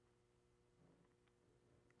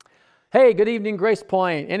Hey, good evening, Grace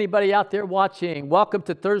Point. Anybody out there watching? Welcome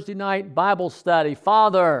to Thursday night Bible study.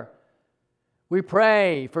 Father, we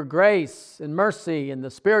pray for grace and mercy and the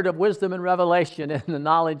spirit of wisdom and revelation and the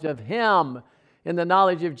knowledge of Him, in the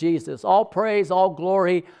knowledge of Jesus. All praise, all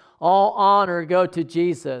glory, all honor go to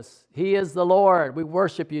Jesus. He is the Lord. We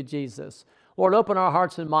worship you, Jesus. Lord, open our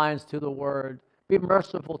hearts and minds to the Word. Be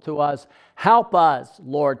merciful to us. Help us,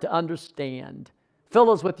 Lord, to understand. Fill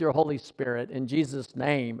us with your Holy Spirit. In Jesus'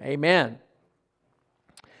 name, amen.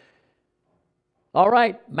 All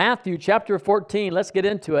right, Matthew chapter 14. Let's get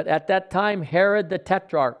into it. At that time, Herod the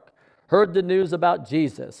Tetrarch heard the news about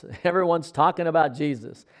Jesus. Everyone's talking about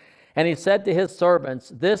Jesus. And he said to his servants,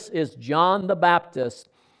 "This is John the Baptist.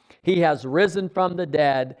 He has risen from the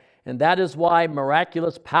dead, and that is why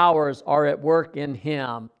miraculous powers are at work in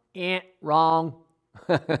him." Wrong.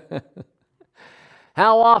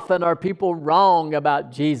 How often are people wrong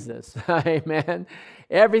about Jesus? Amen.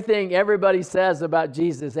 Everything everybody says about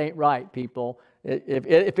Jesus ain't right, people.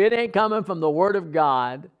 If it ain't coming from the Word of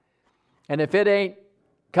God, and if it ain't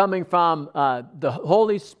coming from the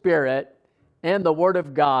Holy Spirit and the Word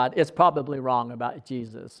of God, it's probably wrong about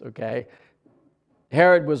Jesus, okay?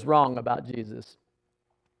 Herod was wrong about Jesus.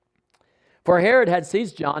 For Herod had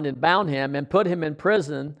seized John and bound him and put him in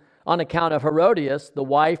prison on account of Herodias, the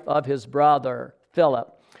wife of his brother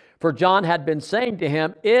Philip. For John had been saying to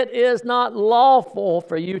him, "It is not lawful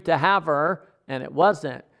for you to have her," and it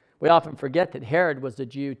wasn't. We often forget that Herod was a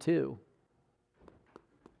Jew too.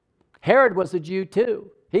 Herod was a Jew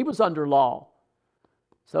too. He was under law.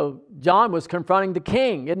 So John was confronting the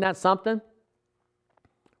king. Isn't that something?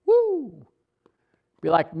 Woo! Be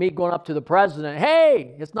like me going up to the president,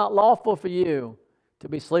 "Hey, it's not lawful for you to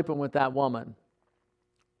be sleeping with that woman."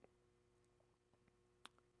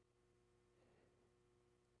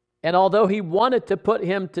 And although he wanted to put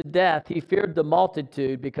him to death, he feared the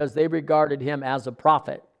multitude because they regarded him as a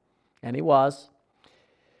prophet. And he was.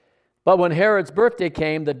 But when Herod's birthday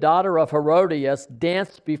came, the daughter of Herodias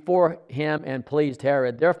danced before him and pleased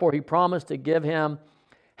Herod. Therefore he promised to give him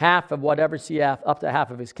half of whatever she had, up to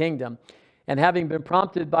half of his kingdom. And having been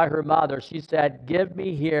prompted by her mother, she said, "Give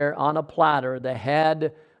me here on a platter the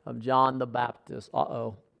head of John the Baptist."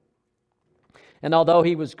 And although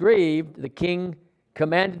he was grieved, the king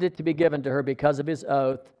commanded it to be given to her because of his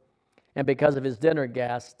oath and because of his dinner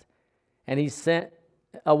guest. And he sent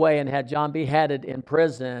away and had John beheaded in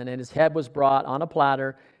prison, and his head was brought on a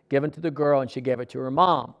platter, given to the girl, and she gave it to her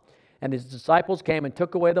mom. And his disciples came and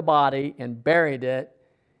took away the body and buried it,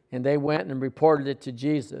 and they went and reported it to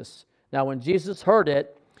Jesus. Now when Jesus heard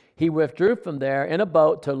it, he withdrew from there in a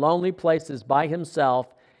boat to lonely places by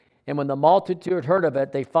himself, and when the multitude heard of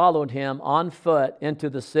it, they followed him on foot into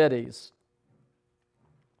the cities.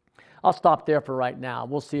 I'll stop there for right now.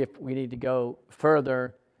 We'll see if we need to go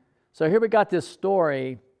further. So here we got this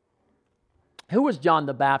story. Who was John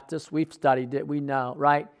the Baptist? We've studied it. We know,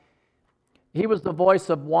 right? He was the voice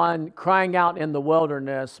of one crying out in the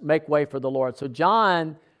wilderness, "Make way for the Lord." So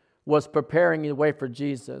John was preparing the way for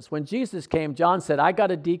Jesus. When Jesus came, John said, "I got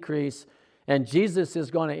to decrease and Jesus is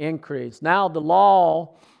going to increase." Now the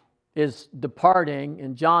law is departing,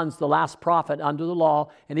 and John's the last prophet under the law.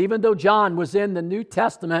 And even though John was in the New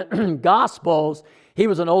Testament Gospels, he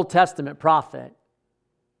was an Old Testament prophet.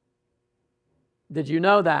 Did you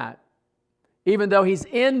know that? Even though he's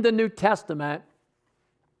in the New Testament,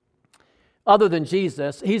 other than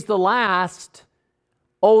Jesus, he's the last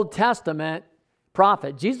Old Testament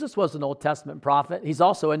prophet. Jesus was an Old Testament prophet. He's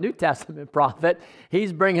also a New Testament prophet.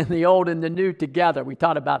 He's bringing the old and the new together. We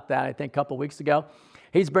talked about that, I think, a couple weeks ago.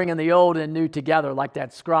 He's bringing the old and new together like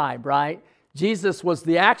that scribe, right? Jesus was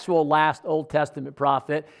the actual last Old Testament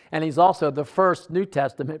prophet, and he's also the first New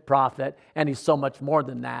Testament prophet, and he's so much more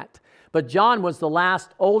than that. But John was the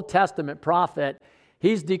last Old Testament prophet.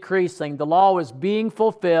 He's decreasing. The law is being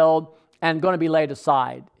fulfilled and going to be laid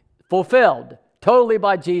aside. Fulfilled totally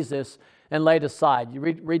by Jesus and laid aside. You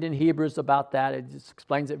read in Hebrews about that. It just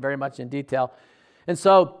explains it very much in detail. And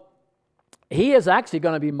so he is actually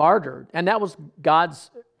going to be martyred. And that was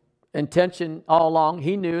God's intention all along.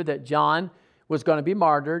 He knew that John was going to be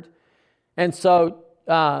martyred. And so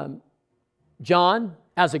John,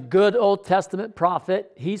 as a good Old Testament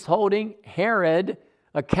prophet, he's holding Herod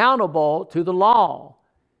accountable to the law.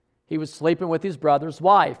 He was sleeping with his brother's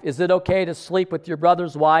wife. Is it okay to sleep with your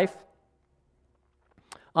brother's wife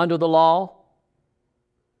under the law?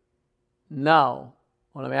 No.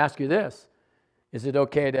 Well, let me ask you this. Is it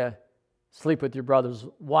okay to sleep with your brother's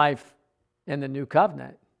wife in the new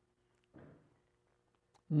covenant?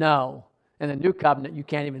 No. In the new covenant, you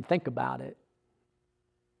can't even think about it.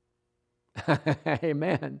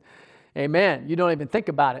 Amen. Amen. You don't even think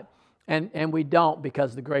about it. And we don't,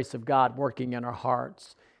 because the grace of God working in our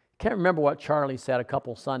hearts. Can't remember what Charlie said a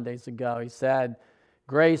couple Sundays ago. He said,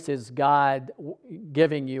 grace is God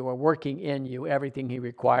giving you or working in you everything he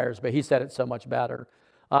requires, but he said it so much better.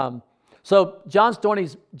 So John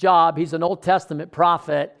Storney's job, he's an Old Testament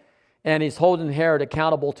prophet, and he's holding Herod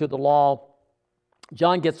accountable to the law.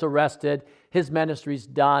 John gets arrested. His ministry's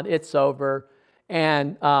done. It's over.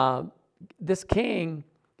 And this king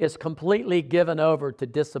is completely given over to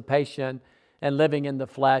dissipation and living in the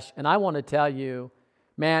flesh. And I want to tell you,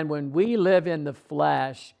 man, when we live in the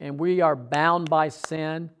flesh and we are bound by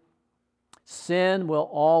sin, sin will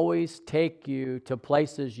always take you to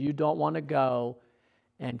places you don't want to go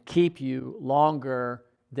and keep you longer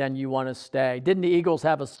than you want to stay. Didn't the Eagles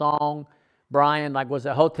have a song, Brian, like was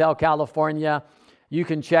it Hotel California? You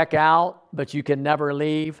can check out, but you can never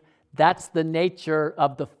leave. That's the nature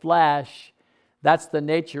of the flesh. That's the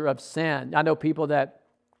nature of sin. I know people that,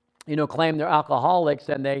 claim they're alcoholics,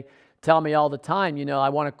 and they tell me all the time, I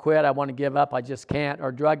want to quit, I want to give up, I just can't.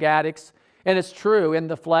 Or drug addicts. And it's true, in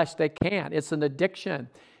the flesh they can't. It's an addiction.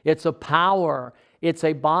 It's a power. It's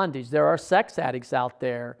a bondage. There are sex addicts out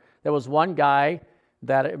there. There was one guy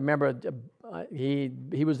that I remember, he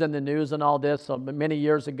was in the news and all this so many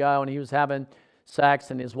years ago, and he was having sex,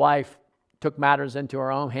 and his wife took matters into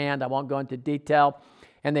her own hand. I won't go into detail.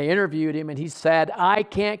 And they interviewed him, and he said, I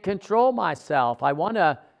can't control myself. I want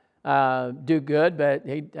to do good, but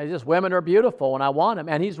women are beautiful, and I want them.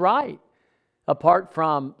 And he's right. Apart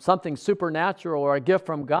from something supernatural or a gift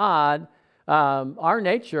from God, our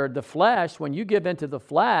nature, the flesh, when you give into the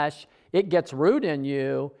flesh, it gets root in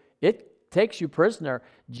you. It takes you prisoner.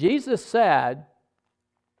 Jesus said,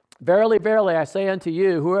 verily, verily, I say unto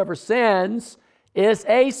you, whoever sins is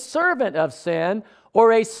a servant of sin,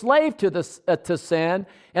 or a slave to sin,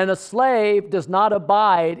 and a slave does not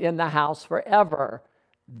abide in the house forever.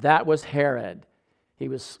 That was Herod. He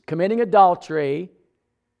was committing adultery,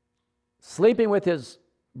 sleeping with his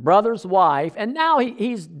brother's wife, and now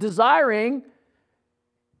he's desiring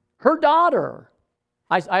her daughter.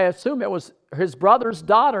 I assume it was his brother's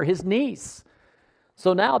daughter, his niece.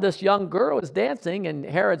 So now this young girl is dancing, and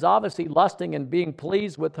Herod's obviously lusting and being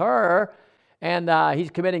pleased with her, and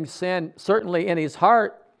he's committing sin, certainly in his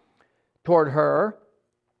heart toward her,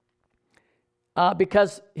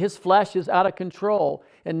 because his flesh is out of control.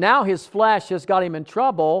 And now his flesh has got him in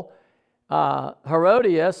trouble.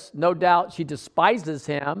 Herodias, no doubt she despises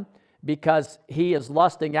him because he is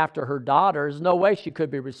lusting after her daughter. There's no way she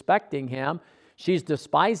could be respecting him. She's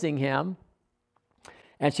despising him.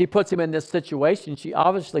 And she puts him in this situation. She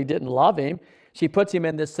obviously didn't love him. She puts him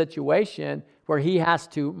in this situation where he has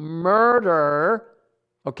to murder.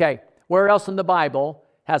 Okay, where else in the Bible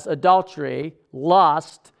has adultery,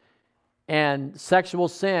 lust, and sexual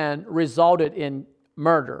sin resulted in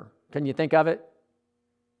murder? Can you think of it?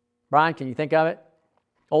 Brian, can you think of it?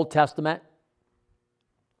 Old Testament.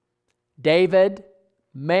 David,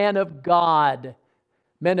 man of God.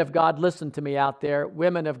 Men of God, listen to me out there.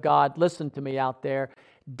 Women of God, listen to me out there.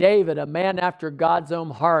 David, a man after God's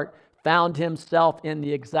own heart, found himself in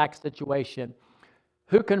the exact situation.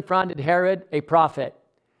 Who confronted Herod? A prophet.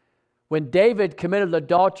 When David committed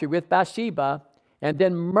adultery with Bathsheba and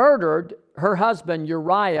then murdered her husband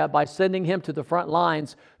Uriah by sending him to the front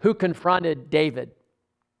lines, who confronted David?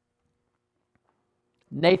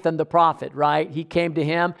 Nathan the prophet, right? He came to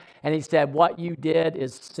him and he said, what you did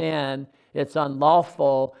is sin, it's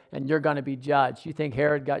unlawful, and you're going to be judged. You think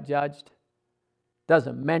Herod got judged?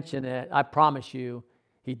 Doesn't mention it. I promise you,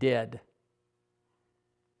 he did.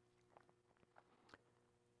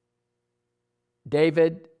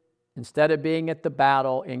 David, instead of being at the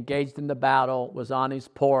battle, engaged in the battle, was on his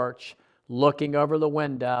porch looking over the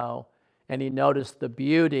window, and he noticed the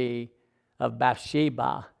beauty of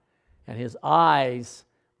Bathsheba, and his eyes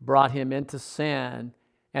brought him into sin,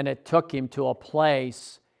 and it took him to a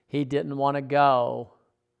place he didn't want to go,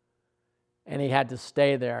 and he had to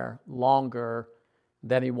stay there longer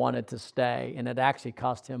than he wanted to stay, and it actually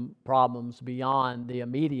cost him problems beyond the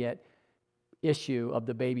immediate issue of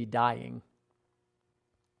the baby dying.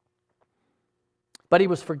 But he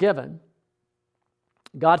was forgiven.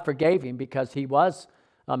 God forgave him because he was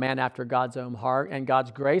a man after God's own heart, and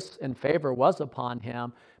God's grace and favor was upon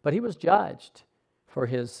him, but he was judged for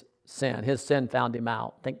his sin. His sin found him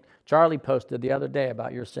out. I think Charlie posted the other day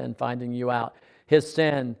about your sin finding you out. His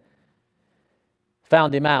sin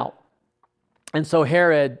found him out. And so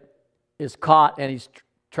Herod is caught and he's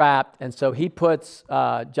trapped, and so he puts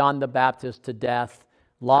John the Baptist to death,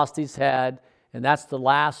 lost his head, and that's the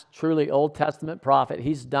last truly Old Testament prophet.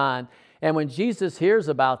 He's done. And when Jesus hears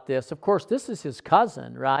about this, of course, this is his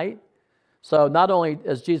cousin, right? So not only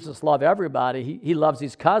does Jesus love everybody, he loves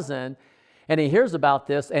his cousin, and he hears about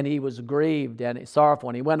this, and he was grieved and sorrowful,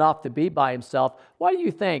 and he went off to be by himself. Why do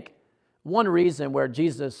you think? One reason where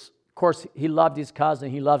Jesus, of course, he loved his cousin,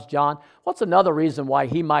 he loves John. What's another reason why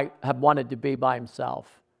he might have wanted to be by himself?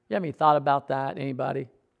 You have any thought about that, anybody?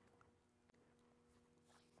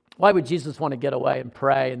 Why would Jesus want to get away and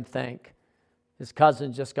pray and think? His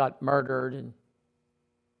cousin just got murdered, and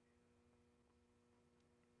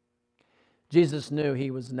Jesus knew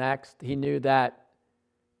he was next. He knew that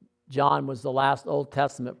John was the last Old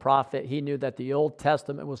Testament prophet. He knew that the Old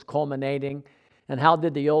Testament was culminating. And how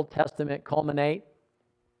did the Old Testament culminate?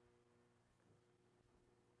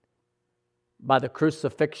 By the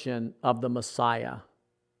crucifixion of the Messiah.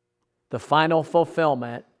 The final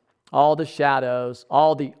fulfillment, all the shadows,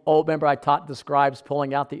 all the old, remember I taught the scribes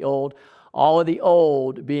pulling out the old, all of the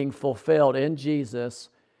old being fulfilled in Jesus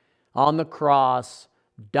on the cross,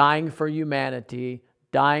 dying for humanity,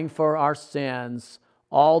 dying for our sins,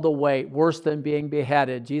 all the weight, worse than being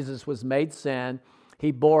beheaded. Jesus was made sin.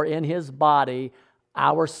 He bore in his body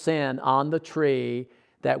our sin on the tree,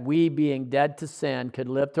 that we, being dead to sin, could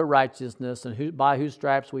live to righteousness, and by whose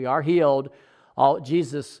stripes we are healed.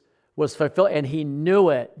 Jesus was fulfilled, and he knew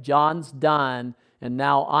it. John's done, and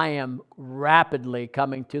now I am rapidly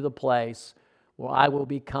coming to the place where I will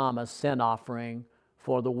become a sin offering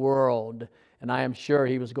for the world. And I am sure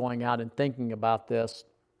he was going out and thinking about this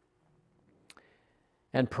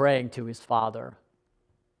and praying to his Father.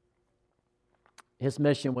 His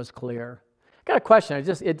mission was clear. I got a question.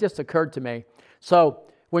 It just occurred to me. So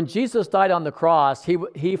when Jesus died on the cross,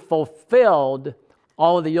 he fulfilled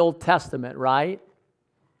all of the Old Testament, right?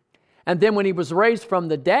 And then when he was raised from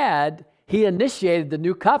the dead, he initiated the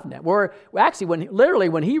new covenant. Where actually,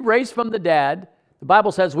 when he raised from the dead, the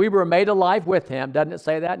Bible says we were made alive with him. Doesn't it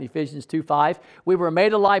say that in Ephesians 2:5? We were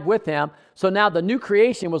made alive with him. So now the new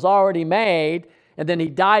creation was already made, and then he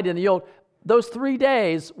died in the old. Those 3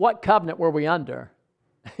 days, what covenant were we under?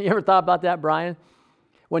 You ever thought about that, Brian?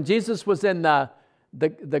 When Jesus was in the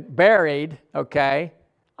buried, okay,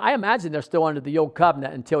 I imagine they're still under the old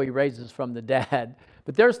covenant until he raises from the dead.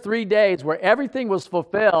 But there's 3 days where everything was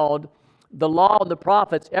fulfilled, the law and the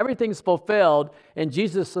prophets, everything's fulfilled, and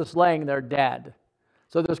Jesus is laying there dead.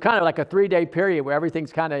 So there's kind of like a 3-day period where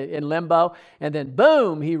everything's kind of in limbo, and then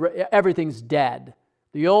boom, everything's dead.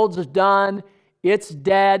 The old's is done, it's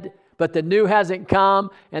dead, but the new hasn't come.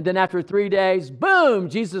 And then after 3 days, boom,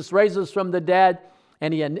 Jesus raises from the dead,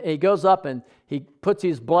 and he goes up and he puts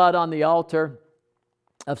his blood on the altar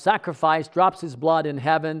of sacrifice, drops his blood in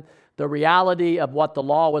heaven, the reality of what the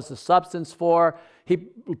law was the substance for. He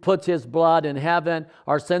puts his blood in heaven.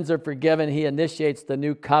 Our sins are forgiven. He initiates the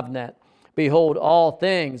new covenant. Behold, all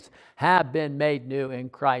things have been made new in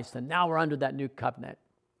Christ. And now we're under that new covenant.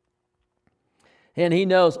 And he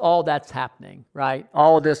knows all that's happening, right?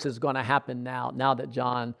 All of this is going to happen now that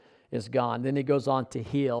John is gone. Then he goes on to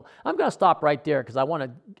heal. I'm going to stop right there because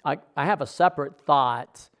I have a separate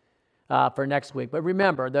thought for next week. But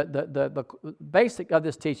remember, the basic of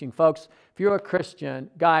this teaching, folks, if you're a Christian,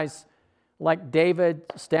 guys, like David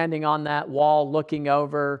standing on that wall looking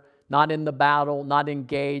over, not in the battle, not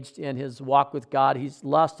engaged in his walk with God, he's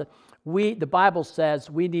lusted. The Bible says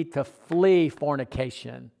we need to flee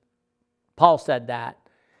fornication. Paul said that.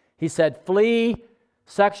 He said, flee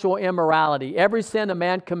sexual immorality. Every sin a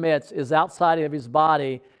man commits is outside of his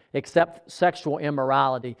body except sexual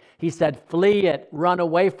immorality. He said, flee it, run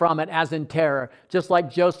away from it as in terror, just like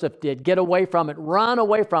Joseph did. Get away from it, run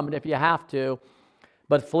away from it if you have to,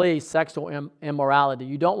 but flee sexual immorality.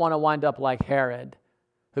 You don't want to wind up like Herod,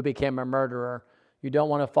 who became a murderer. You don't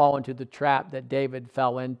want to fall into the trap that David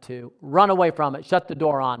fell into. Run away from it, shut the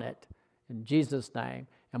door on it, in Jesus' name.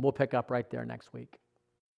 And we'll pick up right there next week.